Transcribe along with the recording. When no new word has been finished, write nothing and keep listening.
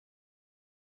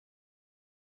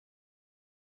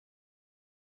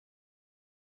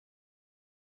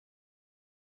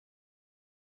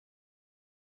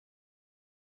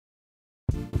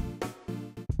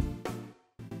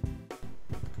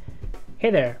Hey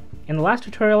there! In the last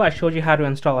tutorial I showed you how to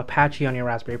install Apache on your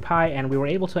Raspberry Pi, and we were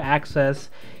able to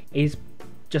access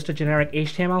just a generic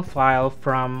HTML file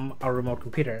from our remote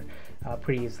computer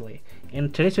pretty easily.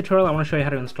 In today's tutorial I want to show you how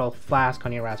to install Flask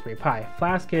on your Raspberry Pi.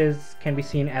 Flask can be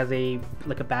seen as a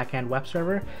back-end web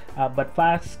server, but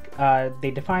Flask,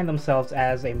 they define themselves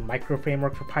as a micro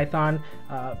framework for Python,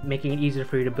 making it easier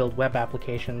for you to build web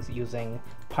applications using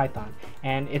Python.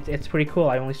 And it's pretty cool.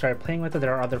 I only started playing with it.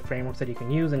 There are other frameworks that you can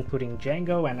use, including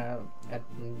Django and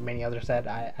many others that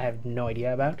I have no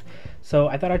idea about. So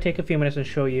I thought I'd take a few minutes and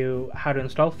show you how to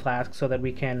install Flask so that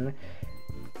we can,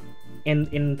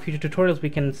 in future tutorials, we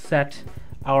can set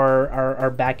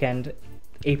our backend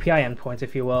API endpoints,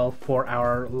 if you will, for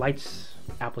our Lights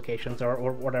applications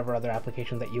or whatever other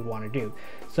application that you want to do.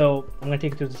 So I'm going to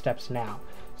take you through the steps now.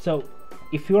 So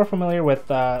if you are familiar with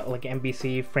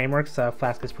MVC frameworks,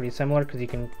 Flask is pretty similar because you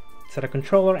can set a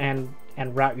controller and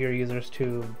route your users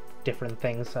to different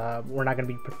things. We're not going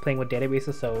to be playing with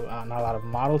databases, so not a lot of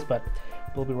models, but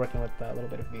we'll be working with a little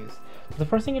bit of views. So the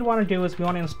first thing you'd want to do is we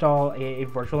want to install a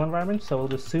virtual environment. So we'll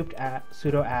do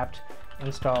sudo apt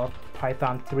install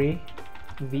python 3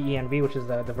 venv, which is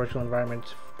the virtual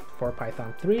environment for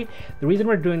Python 3. The reason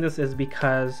we're doing this is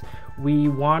because we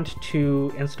want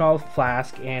to install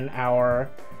Flask in a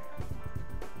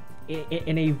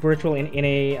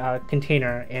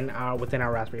container within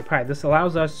our Raspberry Pi. This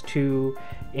allows us to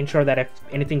ensure that if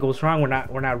anything goes wrong, we're not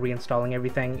reinstalling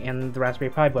everything in the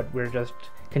Raspberry Pi, but we're just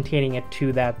containing it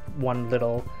to that one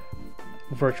little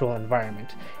virtual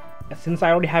environment. Since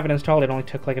I already have it installed, it only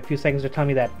took like a few seconds to tell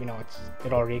me that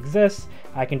it already exists.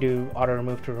 I can do auto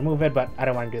remove to remove it, but I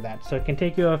don't want to do that. So it can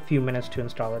take you a few minutes to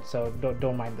install it, so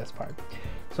don't mind this part.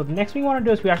 So the next thing we want to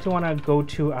do is we actually want to go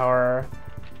to our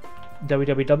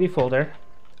www folder,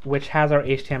 which has our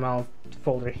HTML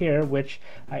folder here, which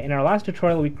in our last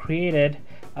tutorial we created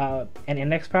an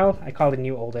index file. I called it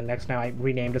new old index. Now I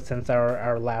renamed it since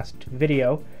our last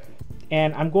video.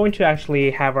 And I'm going to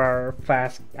actually have our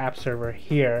Flask App Server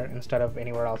here instead of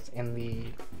anywhere else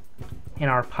in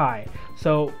our Pi.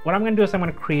 So what I'm going to do is I'm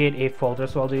going to create a folder.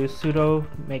 So I'll do sudo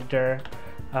make dir.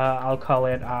 I'll call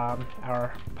it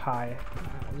our Pi.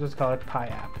 I'll just call it Pi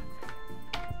App.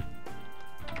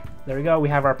 There we go. We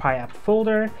have our Pi App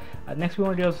folder. Next we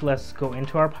want to do is let's go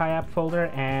into our Pi App folder,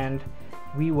 and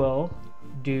we will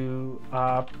do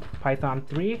Python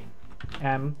 3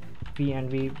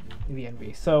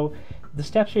 venv. So the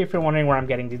steps here, if you're wondering where I'm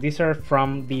getting these are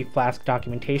from the Flask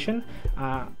documentation.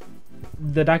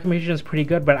 The documentation is pretty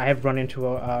good, but I have run into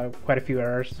quite a few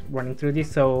errors running through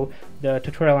these. So the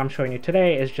tutorial I'm showing you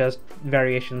today is just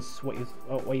variations,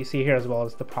 what you see here, as well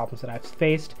as the problems that I've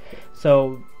faced.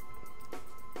 So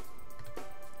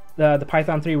the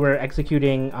Python 3, we're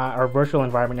executing our virtual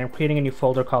environment and creating a new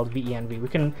folder called venv. We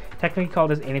can technically call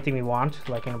this anything we want,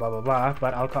 like blah blah blah,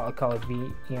 but I'll call it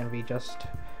venv just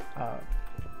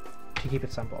to keep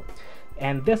it simple.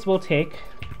 And this will take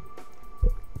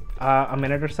a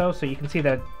minute or so. So you can see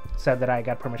that it said that I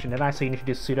got permission denied, so you need to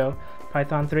do sudo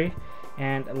python 3,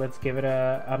 and let's give it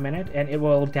a minute, and it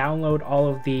will download all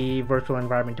of the virtual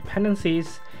environment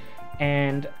dependencies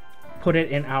and put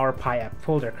it in our Pi App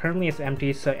folder. Currently it's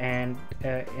empty, so in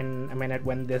a minute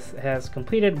when this has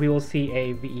completed, we will see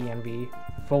a venv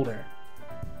folder.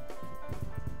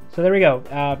 So there we go.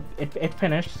 It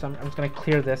finished. So I'm just going to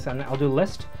clear this, and I'll do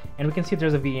list, and we can see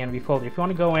there's a venv folder. If you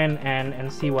want to go in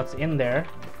and see what's in there,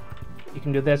 you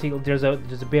can do this. There's a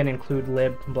bin include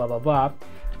lib blah blah blah,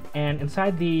 and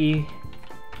inside the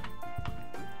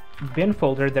bin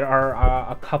folder there are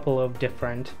a couple of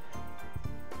different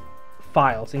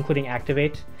files, including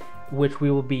activate, which we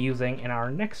will be using in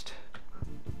our next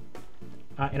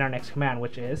command,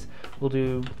 which is we'll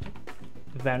do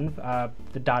venv.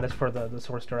 The dot is for the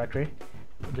source directory.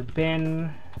 The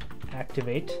bin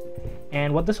activate,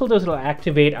 and what this will do is it'll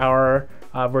activate our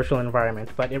virtual environment,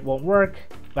 but it won't work.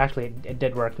 Well, actually, it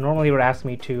did work. Normally it would ask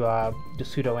me to do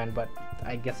sudo n, but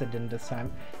I guess it didn't this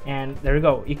time. And there we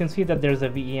go. You can see that there's a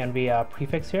venv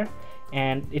prefix here,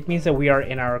 and it means that we are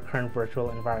in our current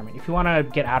virtual environment. If you want to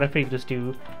get out of it, you just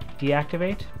do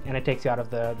deactivate, and it takes you out of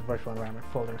the virtual environment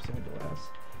folder. So we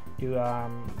do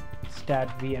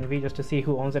stat venv just to see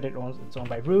who owns it. It's owned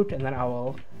by root, and then I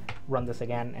will run this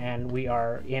again, and we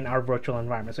are in our virtual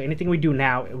environment. So anything we do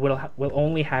now will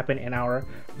only happen in our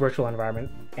virtual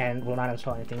environment and will not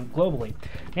install anything globally.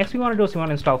 Next we want to do is we want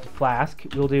to install Flask.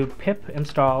 We'll do pip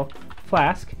install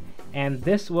Flask, and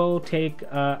this will take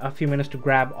a few minutes to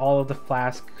grab all of the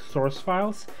Flask source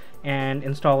files and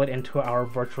install it into our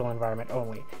virtual environment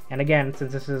only. And again,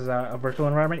 since this is a virtual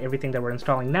environment, everything that we're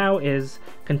installing now is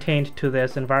contained to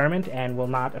this environment and will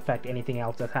not affect anything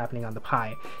else that's happening on the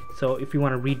Pi. So if you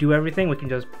want to redo everything, we can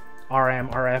just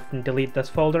rf and delete this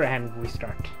folder and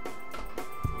restart.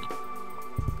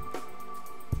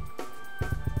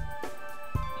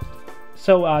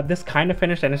 So this kind of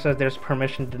finished, and it says there's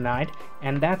permission denied,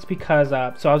 and that's because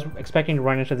so I was expecting to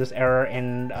run into this error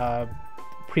in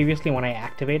previously when I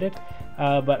activated,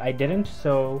 but I didn't.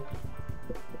 So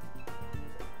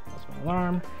that's my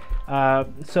alarm.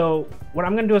 So what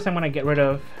I'm gonna do is I'm gonna get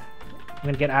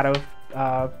out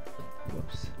of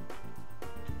whoops.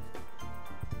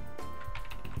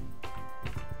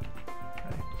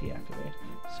 Deactivate.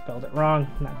 Spelled it wrong.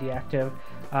 Not deactive.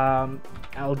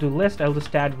 I'll do list, I'll do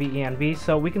stat venv,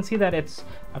 so we can see that it's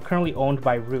currently owned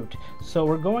by root. So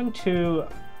we're going to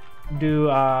do,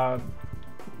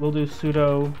 we'll do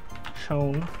sudo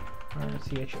chown,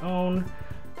 or chown,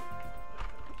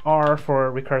 R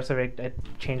for recursive, it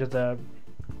changes the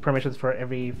permissions for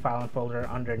every file and folder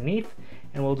underneath,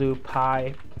 and we'll do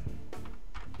pi,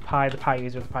 the pi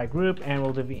user, the pi group, and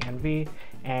we'll do venv,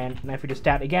 and now if we do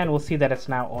stat again, we'll see that it's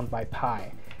now owned by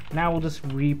pi. Now we'll just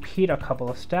repeat a couple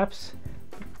of steps.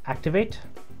 Activate,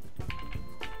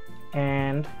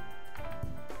 and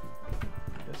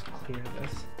just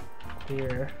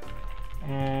clear,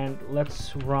 and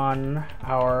let's run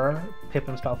our pip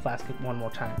install Flask one more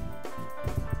time.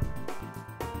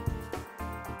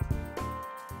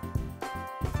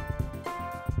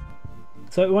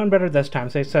 So it went better this time.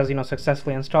 So it says,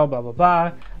 successfully installed, blah, blah,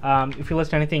 blah. If you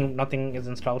list anything, nothing is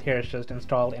installed here. It's just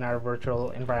installed in our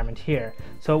virtual environment here.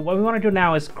 So what we want to do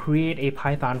now is create a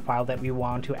Python file that we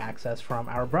want to access from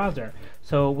our browser.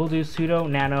 So we'll do sudo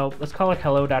nano, let's call it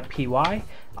hello.py.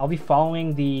 I'll be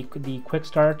following the quick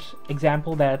start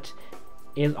example that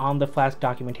is on the Flask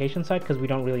documentation site because we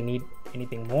don't really need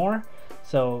anything more.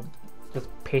 So just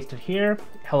paste it here,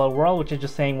 hello world, which is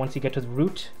just saying once you get to the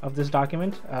root of this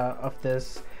document, of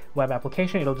this web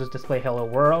application, it'll just display hello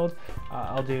world.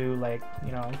 I'll do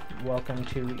welcome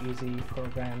to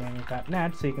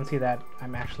easyprogramming.net, so you can see that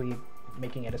I'm actually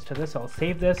making edits to this. So I'll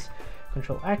save this,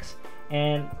 Control X,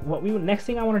 and next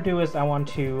thing I want to do is I want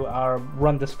to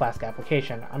run this Flask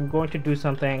application. I'm going to do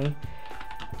something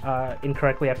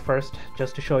incorrectly at first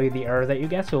just to show you the error that you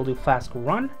get. So we'll do Flask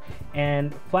run,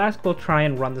 and Flask will try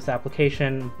and run this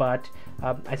application, but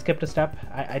I skipped a step.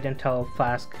 I didn't tell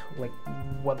Flask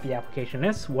what the application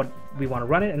is, what we want to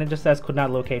run it, and it just says could not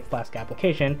locate Flask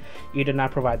application. You did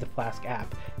not provide the Flask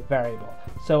app variable.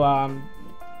 So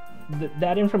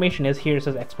that information is here. It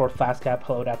says export Flask app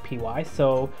hello.py.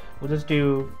 So we'll just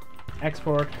do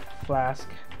export Flask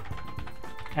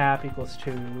app equals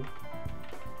to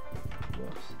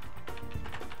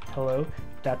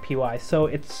hello.py. So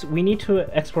we need to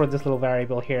export this little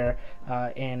variable here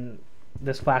in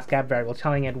this Flask app variable,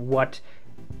 telling it what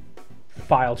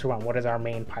file to run, what is our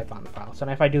main Python file. So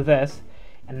now if I do this,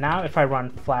 and now if I run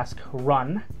Flask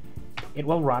run, it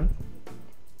will run.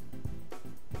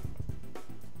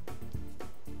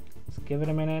 Let's give it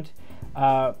a minute.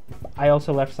 I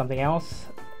also left something else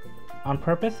on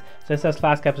purpose. So it says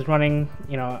Flask app is running,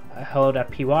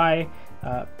 hello.py.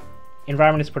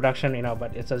 Environment is production,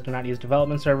 but it says do not use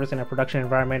development servers in a production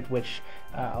environment, which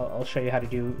I'll show you how to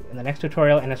do in the next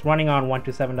tutorial, and it's running on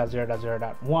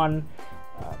 127.0.0.1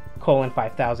 colon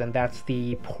 5000. That's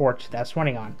the port that's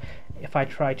running on. If I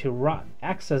try to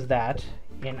access that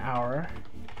in our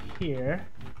here,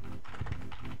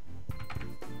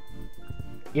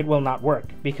 it will not work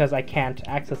because I can't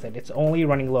access it. It's only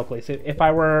running locally. So if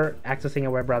I were accessing a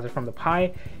web browser from the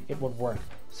Pi, it would work.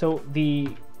 So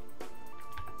the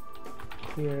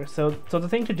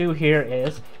thing to do here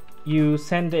is you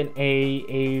send in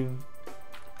a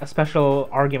special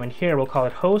argument here. We'll call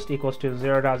it host equals to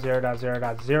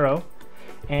 0.0.0.0,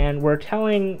 and we're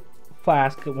telling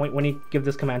Flask, when you give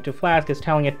this command to Flask, is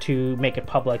telling it to make it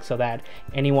public so that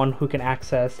anyone who can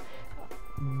access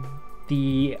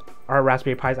our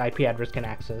Raspberry Pi's IP address can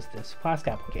access this Flask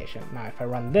application. Now if I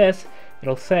run this,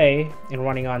 it'll say in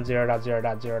running on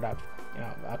 0.0.0.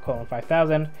 Colon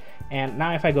 5000, and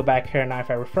now if I go back here, now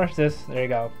if I refresh this, there you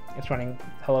go, it's running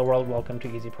hello world, welcome to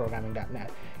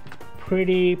easyprogramming.net.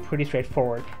 Pretty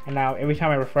straightforward. And now every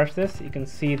time I refresh this, you can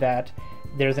see that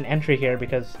there's an entry here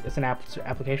because it's an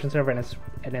application server,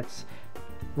 and it's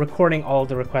recording all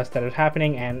the requests that are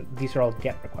happening, and these are all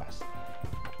GET requests.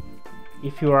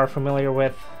 If you are familiar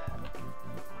with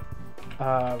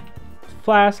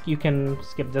Flask, you can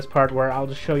skip this part where I'll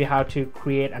just show you how to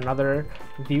create another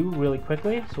view really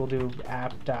quickly. So we'll do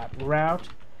app.route.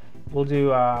 We'll do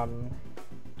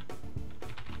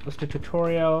let's do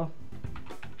tutorial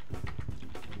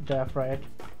def, right?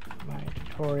 My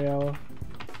tutorial,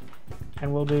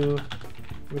 and we'll do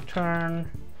return.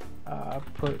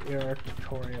 Put your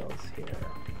tutorials here.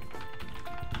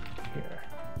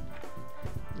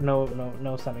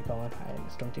 No semicolon. I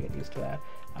just don't get used to that.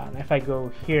 If I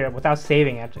go here without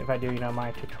saving it, if I do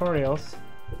my tutorials,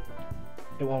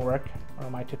 it won't work. Or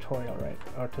my tutorial, right?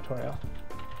 Or tutorial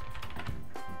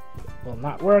will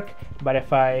not work. But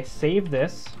if I save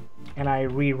this and I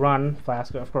rerun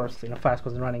Flask, of course Flask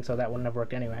wasn't running, so that wouldn't have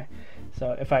worked anyway.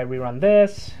 So if I rerun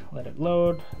this, let it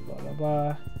load, blah blah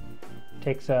blah,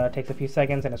 takes a few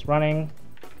seconds and it's running.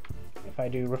 If I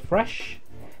do refresh,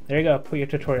 there you go, put your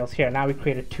tutorials here. Now we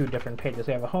created two different pages.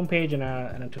 We have a home page and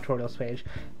a tutorials page,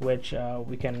 which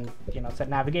we can set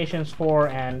navigations for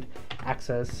and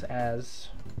access as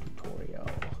tutorial.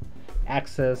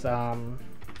 Access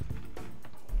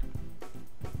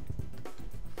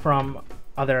from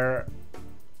other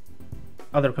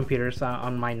computers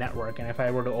on my network, and if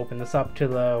I were to open this up to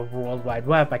the World Wide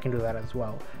Web, I can do that as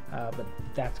well, but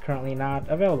that's currently not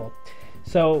available.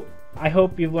 So I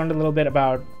hope you've learned a little bit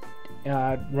about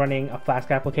running a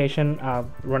Flask application,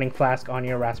 running Flask on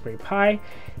your Raspberry Pi.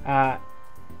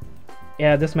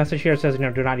 Yeah, this message here says,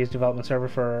 do not use development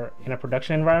server in a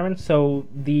production environment. So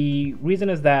the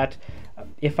reason is that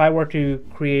if I were to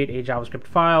create a JavaScript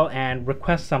file and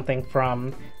request something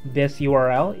from this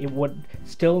URL, it would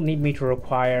still need me to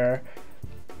require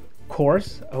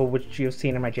CORS, which you've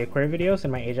seen in my jQuery videos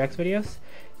and my AJAX videos.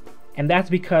 And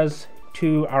that's because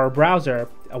to our browser,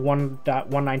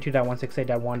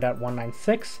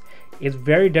 192.168.1.196 is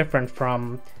very different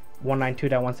from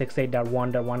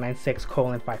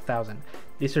 192.168.1.196:5000.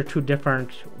 These are two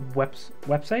different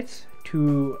websites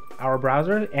to our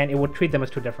browser, and it would treat them as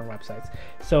two different websites.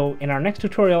 So in our next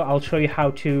tutorial, I'll show you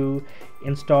how to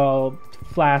install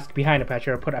Flask behind Apache,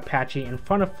 or put Apache in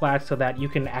front of Flask so that you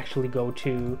can actually go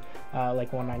to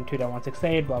like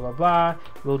 192.168, blah blah blah.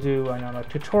 We'll do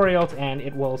tutorials, and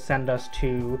it will send us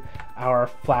to our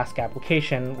Flask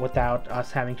application without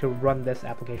us having to run this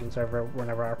application server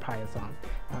whenever our Pi is on,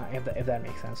 if that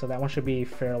makes sense. So that one should be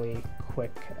fairly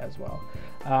quick as well.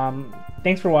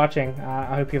 Thanks for watching.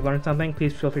 I hope you've learned something.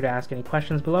 Please feel free to ask any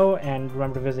questions below, and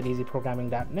remember to visit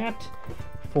easyprogramming.net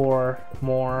for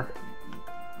more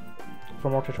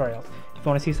tutorials. If you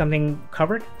want to see something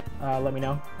covered, let me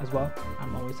know as well.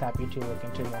 I'm always happy to look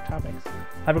into more topics.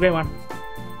 Have a great one.